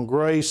grace upon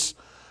grace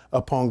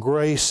upon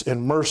grace,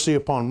 and mercy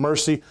upon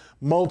mercy,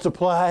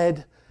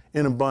 multiplied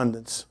in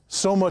abundance.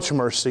 So much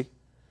mercy,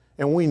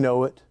 and we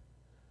know it.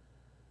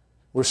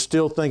 We're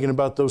still thinking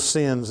about those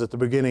sins at the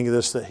beginning of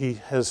this, that He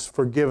has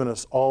forgiven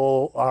us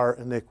all our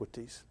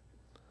iniquities.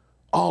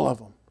 All of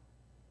them.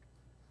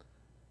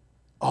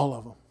 All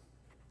of them.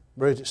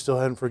 Bridget still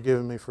hadn't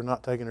forgiven me for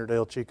not taking her to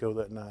El Chico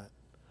that night.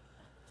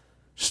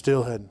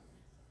 Still hadn't.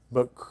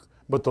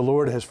 But the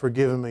Lord has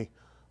forgiven me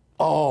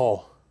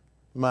all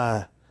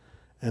my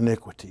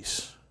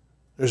iniquities.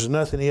 There's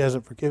nothing He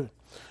hasn't forgiven.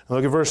 And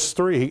look at verse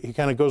 3. He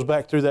kind of goes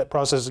back through that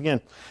process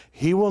again.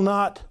 He will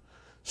not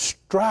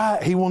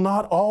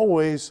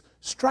always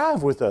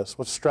strive with us.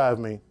 What's strive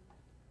mean?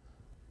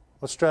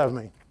 What's strive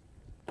mean?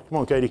 Come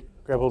on, Katie.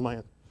 Grab hold of my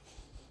hand.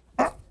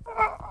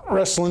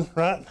 Wrestling,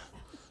 right?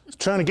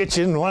 Trying to get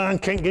you in line,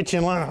 can't get you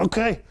in line.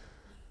 Okay,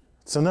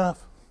 it's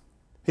enough.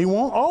 He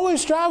won't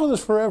always strive with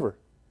us forever.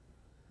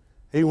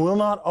 He will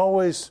not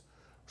always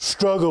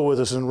struggle with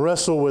us and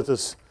wrestle with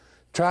us,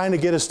 trying to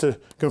get us to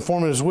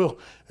conform to His will.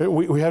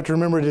 We have to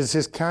remember it is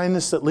His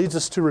kindness that leads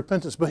us to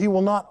repentance, but He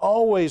will not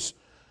always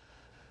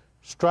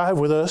strive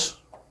with us.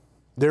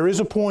 There is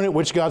a point at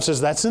which God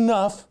says, that's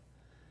enough,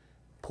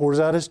 pours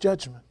out His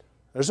judgment.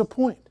 There's a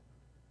point.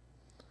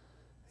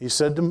 He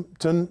said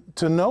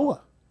to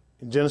Noah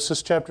in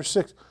Genesis chapter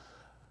 6,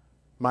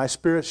 my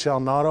spirit shall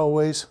not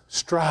always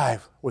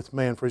strive with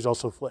man, for he's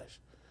also flesh.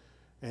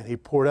 And He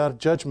poured out a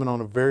judgment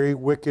on a very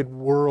wicked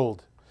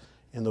world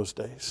in those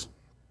days.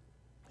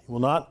 He will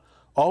not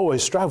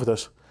always strive with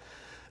us.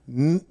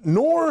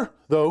 Nor,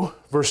 though,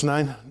 verse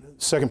 9,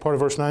 second part of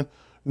verse 9,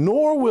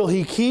 nor will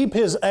He keep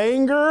His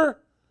anger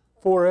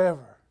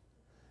forever.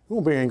 He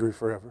won't be angry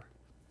forever.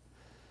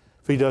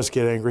 If He does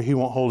get angry, He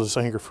won't hold His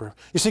anger forever.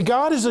 You see,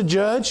 God is a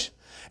judge,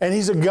 and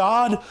He's a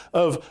God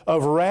of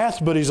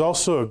wrath, but He's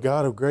also a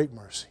God of great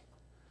mercy.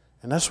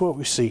 And that's what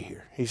we see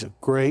here. He's a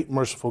great,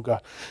 merciful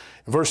God.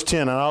 Verse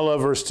 10, and I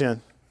love verse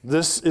 10.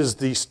 This is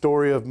the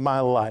story of my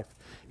life.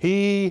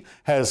 He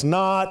has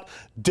not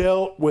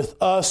dealt with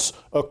us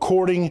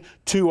according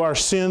to our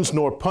sins,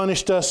 nor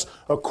punished us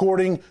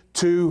according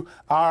to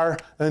our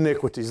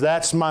iniquities.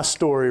 That's my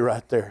story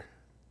right there.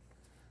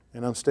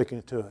 And I'm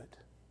sticking to it.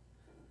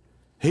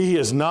 He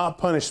has not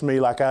punished me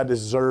like I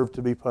deserve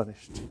to be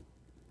punished.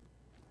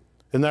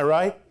 Isn't that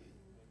right?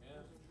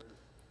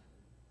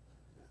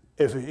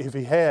 If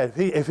he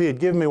had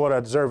given me what I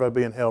deserve, I'd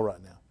be in hell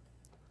right now.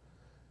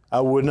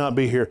 I would not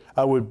be here.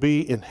 I would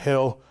be in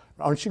hell.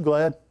 Aren't you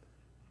glad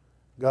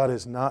God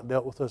has not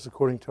dealt with us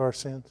according to our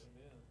sins?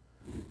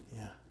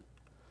 Yeah.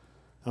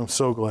 I'm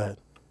so glad.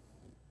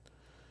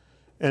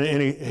 And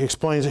he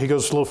explains, he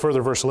goes a little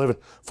further, verse 11.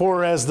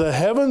 For as the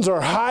heavens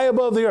are high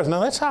above the earth. Now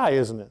that's high,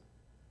 isn't it?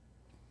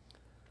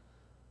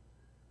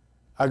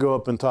 I go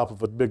up on top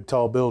of a big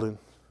tall building.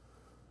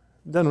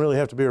 It doesn't really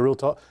have to be a real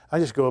tall. I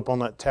just go up on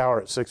that tower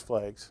at Six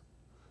Flags.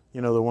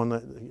 You know, the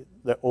one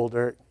that old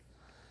Eric.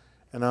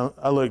 And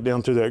I look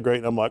down through that grate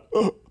and I'm like,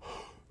 oh,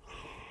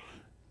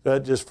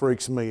 that just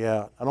freaks me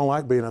out. I don't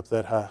like being up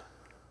that high.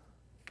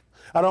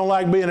 I don't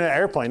like being in an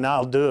airplane. Now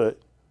I'll do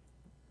it.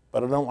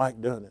 But I don't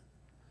like doing it.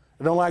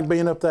 I don't like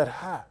being up that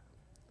high.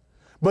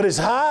 But as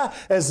high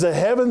as the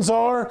heavens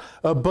are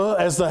above,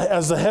 as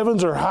the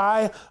heavens are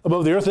high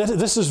above the earth,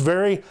 this is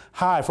very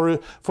high. For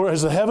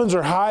as the heavens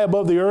are high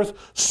above the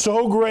earth,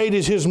 so great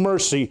is His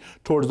mercy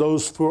toward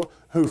those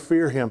who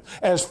fear Him.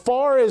 As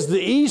far as the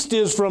east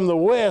is from the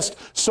west,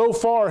 so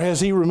far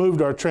has He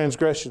removed our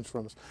transgressions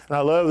from us. And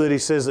I love that He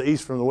says the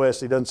east from the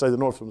west. He doesn't say the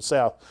north from the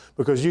south,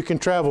 because you can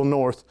travel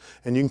north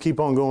and you can keep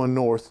on going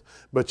north,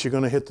 but you're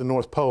going to hit the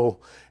North Pole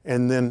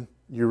and then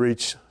you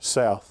reach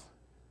south.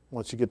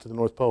 Once you get to the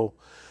North Pole,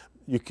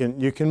 you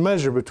can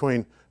measure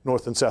between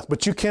north and south,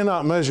 but you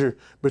cannot measure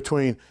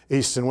between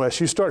east and west.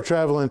 You start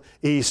traveling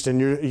east and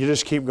you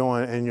just keep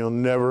going, and you'll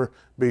never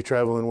be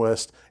traveling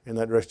west in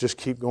that direction. Just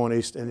keep going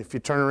east, and if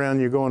you turn around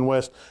and you're going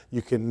west,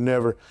 you can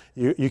never,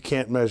 you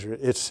can't measure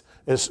it.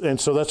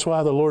 And so that's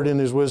why the Lord in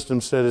His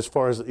wisdom said, as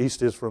far as the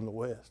east is from the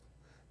west.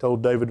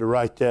 Told David to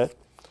write that.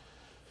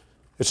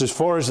 It's as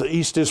far as the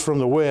east is from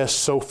the west,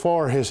 so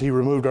far has He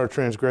removed our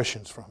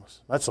transgressions from us.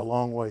 That's a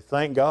long way.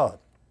 Thank God.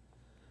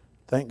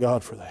 Thank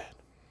God for that.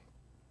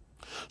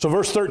 So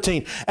verse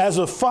 13, as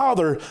a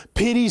father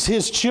pities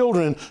his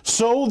children,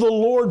 so the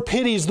Lord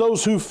pities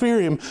those who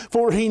fear Him,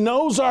 for He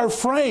knows our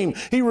frame.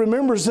 He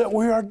remembers that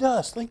we are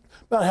dust. Think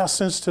about how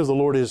sensitive the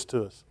Lord is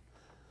to us.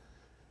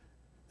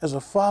 As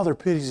a father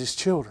pities his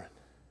children,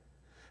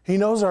 He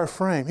knows our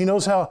frame. He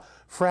knows how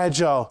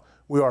fragile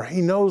we are. He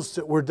knows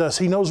that we're dust.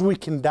 He knows we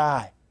can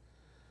die.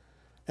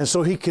 And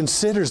so He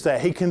considers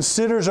that. He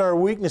considers our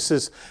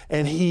weaknesses,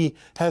 and He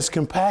has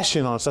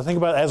compassion on us. I think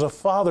about it, as a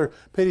father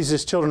pities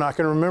his children. I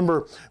can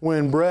remember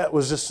when Brett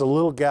was just a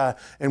little guy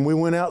and we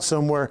went out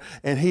somewhere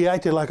and he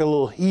acted like a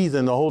little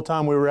heathen the whole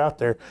time we were out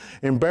there.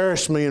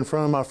 Embarrassed me in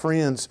front of my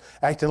friends,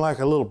 acting like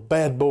a little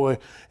bad boy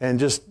and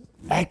just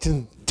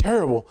acting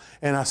terrible.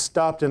 And I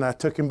stopped and I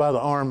took him by the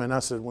arm and I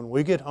said, when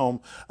we get home,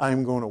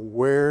 I'm going to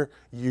wear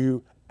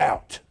you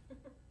out.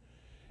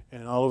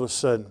 And all of a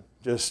sudden,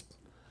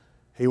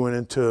 he went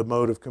into a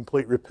mode of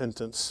complete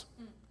repentance.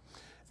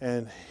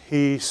 And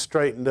he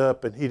straightened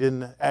up, and he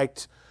didn't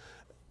act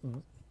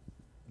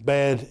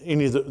bad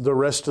any of the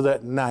rest of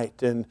that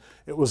night. And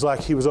it was like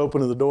he was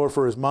opening the door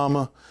for his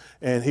mama,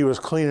 and he was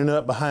cleaning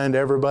up behind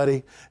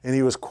everybody, and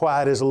he was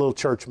quiet as a little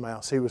church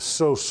mouse. He was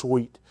so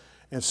sweet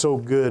and so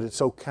good and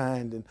so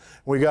kind. And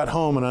we got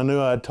home, and I knew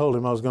I had told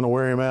him I was going to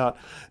wear him out.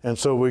 And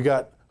so we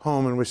got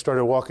home, and we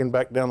started walking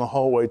back down the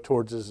hallway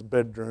towards his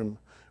bedroom,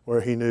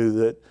 where he knew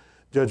that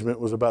judgment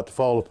was about to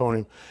fall upon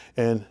him.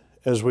 And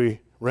as we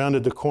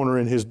rounded the corner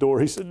in his door,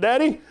 he said,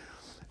 "Daddy?"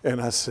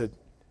 And I said,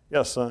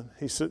 "Yes, son."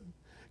 He said,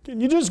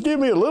 "Can you just give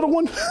me a little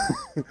one?"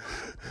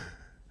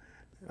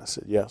 I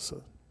said, "Yes,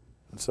 son."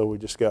 And so we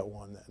just got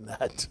one that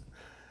night.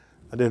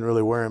 I didn't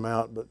really wear him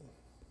out, but...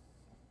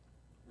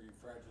 Were you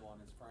fragile on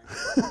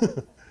his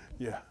frame?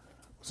 Yeah,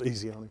 it was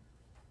easy on him.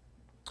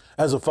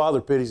 As a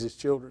father pities his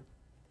children,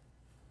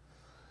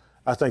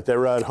 I think that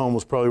ride home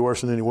was probably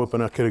worse than any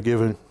whooping I could have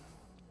given.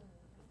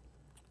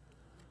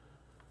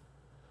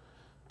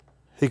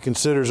 He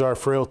considers our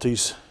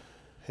frailties.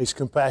 He's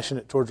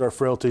compassionate towards our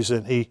frailties,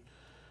 and He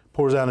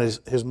pours out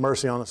His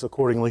mercy on us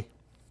accordingly.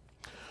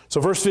 So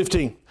verse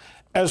 15,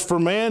 as for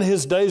man,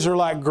 his days are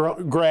like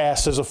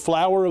grass, as a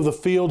flower of the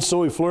field,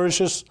 so he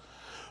flourishes.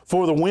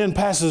 For the wind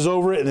passes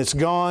over it, and it's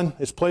gone.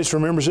 Its place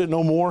remembers it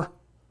no more.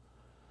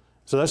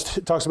 So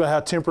that talks about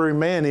how temporary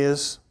man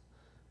is.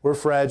 We're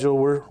fragile.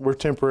 We're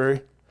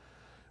temporary.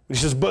 He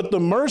says, but the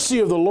mercy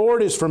of the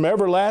Lord is from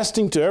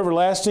everlasting to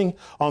everlasting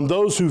on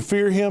those who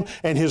fear Him,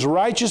 and His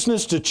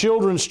righteousness to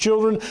children's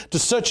children, to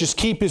such as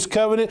keep His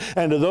covenant,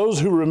 and to those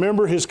who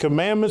remember His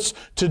commandments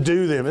to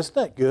do them. Isn't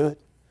that good?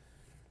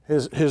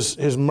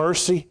 His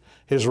mercy,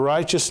 His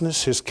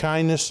righteousness, His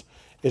kindness,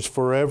 it's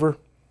forever.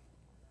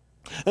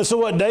 And so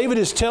what David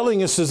is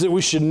telling us is that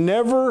we should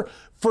never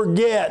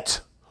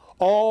forget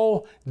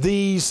all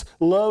these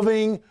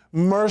loving,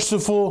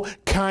 merciful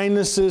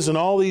kindnesses and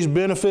all these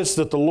benefits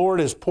that the Lord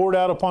has poured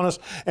out upon us.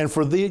 And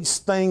for these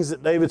things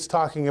that David's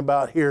talking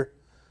about here,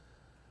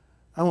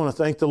 I want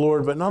to thank the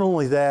Lord. But not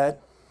only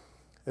that,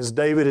 as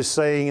David is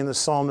saying in the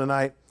psalm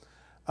tonight,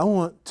 I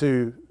want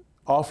to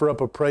offer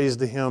up a praise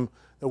to Him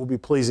that will be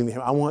pleasing to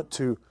Him. I want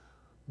to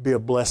be a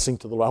blessing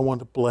to the Lord. I want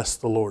to bless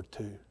the Lord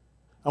too.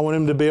 I want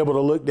Him to be able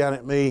to look down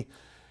at me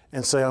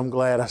and say, I'm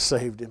glad I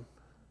saved him.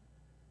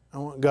 I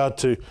want God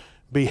to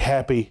be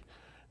happy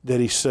that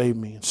He saved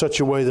me in such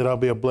a way that I'll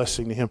be a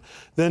blessing to Him.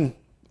 Then,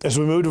 as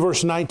we move to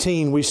verse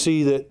 19, we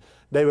see that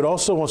David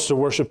also wants to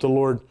worship the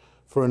Lord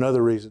for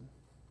another reason.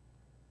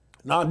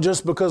 Not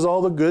just because of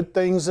all the good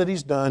things that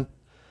he's done,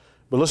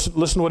 but listen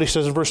to what he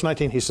says in verse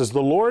 19. He says,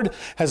 the Lord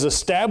has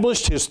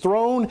established His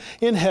throne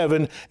in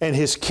heaven, and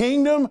His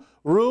kingdom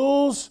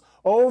rules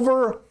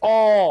over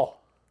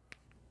all.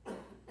 And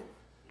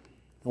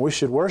we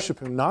should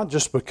worship Him not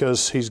just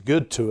because He's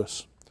good to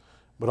us,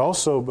 but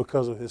also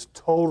because of His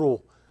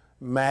total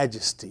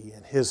majesty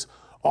and His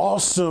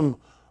awesome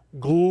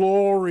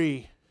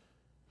glory,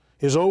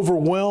 His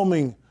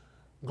overwhelming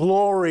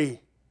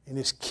glory in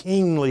His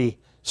kingly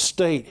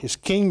state, His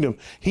kingdom.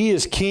 He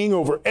is king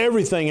over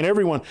everything and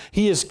everyone.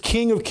 He is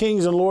King of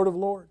kings and Lord of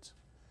lords.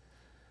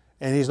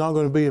 And He's not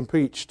going to be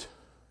impeached.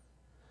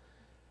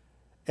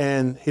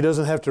 And He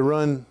doesn't have to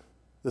run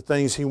the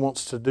things He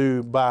wants to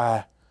do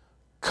by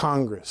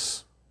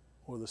Congress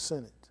or the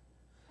Senate.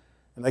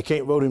 And they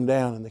can't vote Him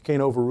down and they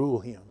can't overrule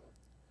Him.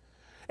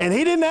 And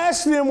He didn't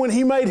ask them when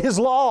He made His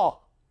law.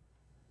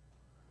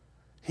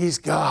 He's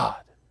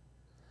God.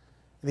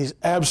 And He's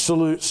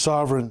absolute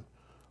sovereign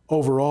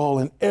over all,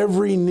 and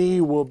every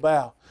knee will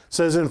bow. It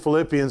says in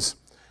Philippians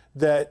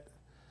that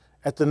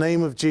at the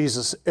name of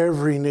Jesus,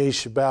 every knee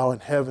should bow in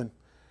heaven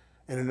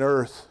and in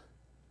earth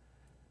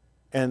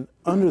and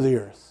under the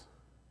earth.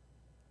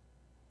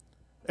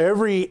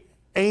 Every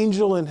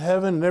angel in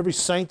heaven and every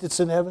saint that's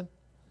in heaven,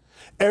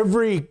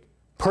 every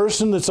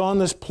person that's on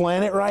this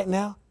planet right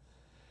now,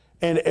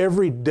 and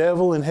every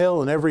devil in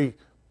hell and every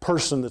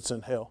person that's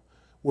in hell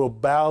will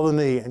bow the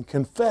knee and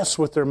confess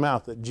with their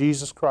mouth that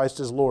Jesus Christ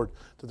is Lord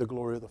to the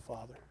glory of the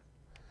Father.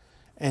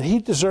 And He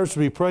deserves to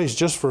be praised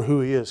just for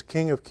who He is,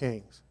 King of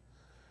kings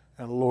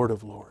and Lord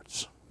of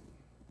lords.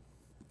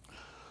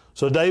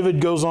 So David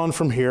goes on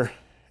from here,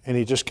 and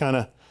he just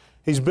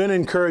he's been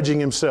encouraging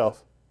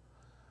himself.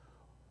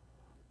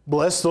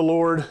 Bless the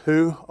Lord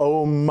who,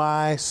 O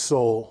my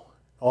soul,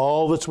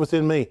 all that's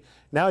within me.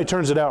 Now he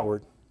turns it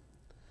outward.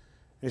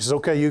 He says,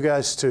 okay, you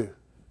guys too.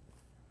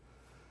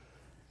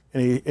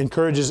 And he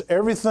encourages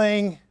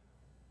everything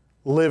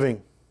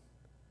living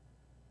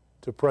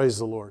to praise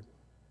the Lord,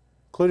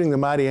 including the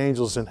mighty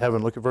angels in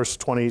heaven. Look at verse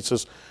 20. It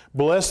says,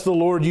 bless the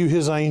Lord, you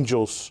His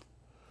angels,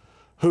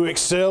 who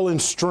excel in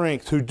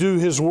strength, who do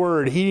His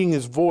word, heeding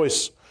His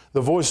voice,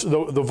 the voice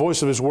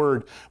of His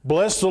word.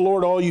 Bless the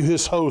Lord, all you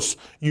His hosts,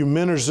 you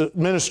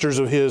ministers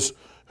of His,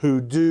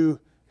 who do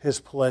His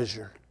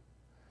pleasure.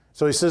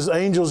 So he says,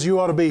 angels,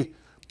 you ought to be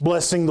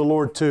blessing the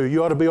Lord too.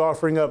 You ought to be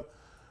offering up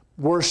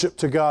worship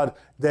to God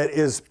that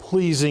is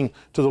pleasing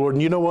to the Lord.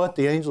 And you know what?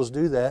 The angels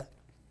do that.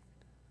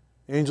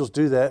 The angels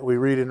do that. We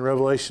read in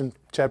Revelation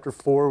chapter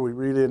 4, we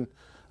read in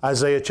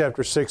Isaiah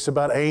chapter 6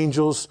 about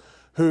angels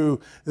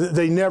who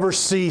they never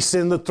cease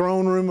in the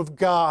throne room of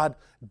God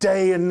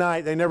day and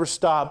night. They never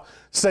stop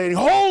saying,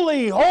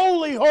 holy,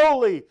 holy,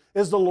 holy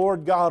is the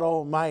Lord God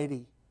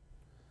Almighty.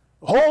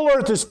 The whole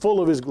earth is full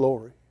of His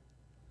glory.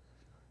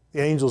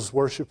 The angels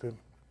worship Him.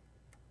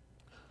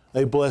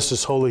 They bless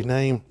His holy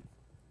name.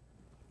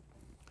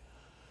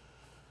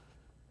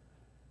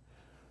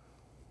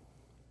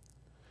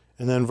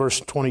 And then verse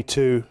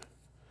 22,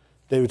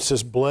 David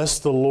says, bless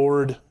the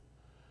Lord,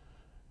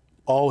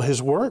 all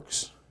His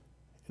works,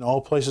 in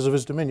all places of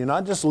His dominion.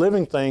 Not just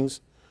living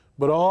things,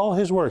 but all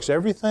His works,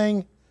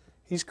 everything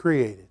He's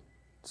created.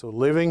 So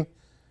living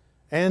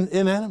and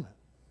inanimate.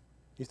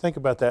 You think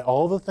about that.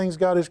 All the things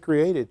God has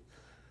created,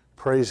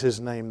 praise His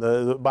name.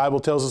 The Bible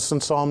tells us in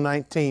Psalm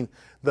 19,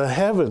 the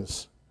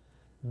heavens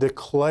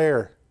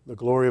declare the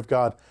glory of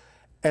God,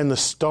 and the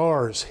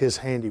stars His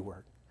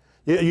handiwork.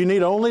 You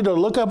need only to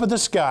look up at the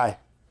sky,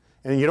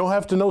 and you don't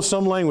have to know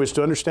some language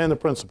to understand the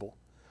principle.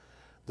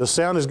 The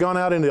sound has gone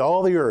out into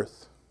all the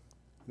earth.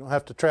 You don't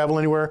have to travel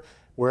anywhere.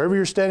 Wherever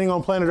you're standing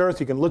on planet Earth,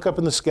 you can look up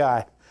in the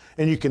sky,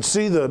 and you can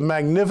see the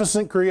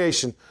magnificent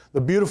creation, the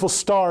beautiful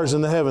stars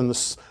in the heaven,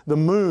 the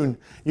moon.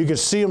 You can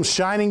see them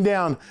shining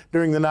down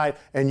during the night,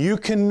 and you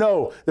can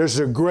know there's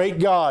a great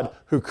God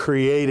who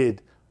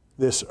created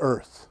this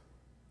earth,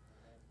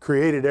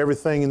 created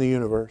everything in the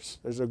universe.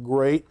 There's a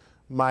great,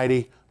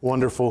 mighty,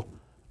 wonderful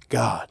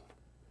God.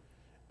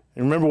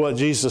 And remember what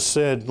Jesus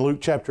said in Luke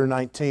chapter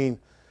 19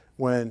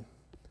 when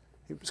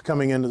He was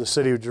coming into the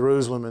city of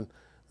Jerusalem, and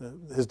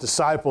His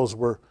disciples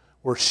were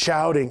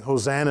shouting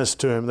hosannas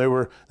to Him. They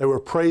were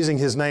praising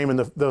His name, and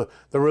the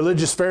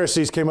religious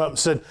Pharisees came up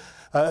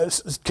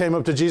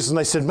to Jesus and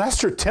they said,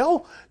 Master,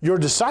 tell your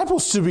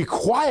disciples to be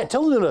quiet.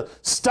 Tell them to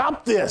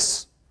stop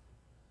this.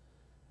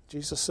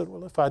 Jesus said,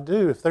 well, if I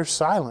do, if they're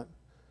silent,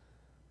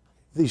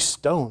 these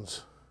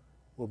stones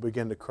will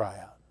begin to cry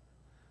out.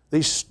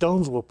 These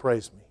stones will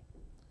praise me.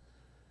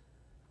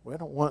 We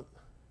don't want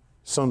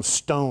some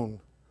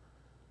stone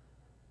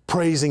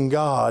praising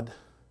God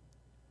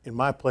in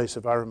my place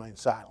if I remain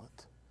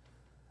silent.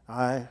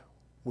 I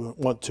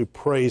want to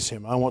praise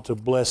Him. I want to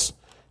bless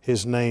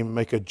His name,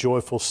 make a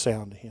joyful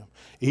sound to Him.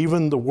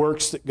 Even the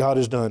works that God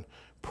has done,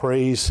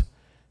 praise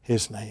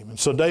His name. And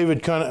so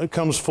David kind of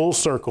comes full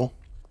circle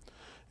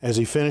as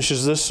he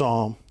finishes this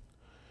psalm,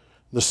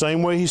 the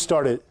same way he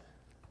started,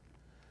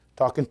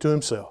 talking to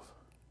himself.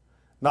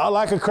 Not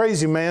like a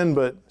crazy man,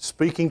 but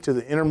speaking to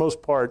the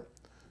innermost part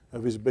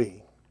of his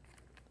being.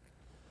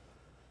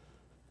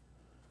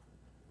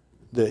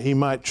 That he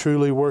might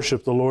truly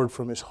worship the Lord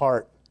from his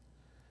heart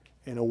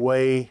in a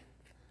way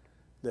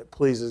that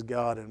pleases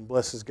God and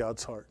blesses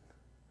God's heart.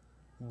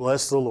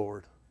 Bless the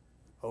Lord,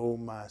 O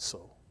my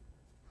soul.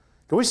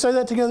 Can we say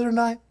that together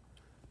tonight?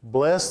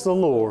 Bless the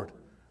Lord,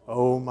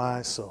 O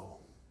my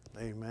soul.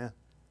 Amen.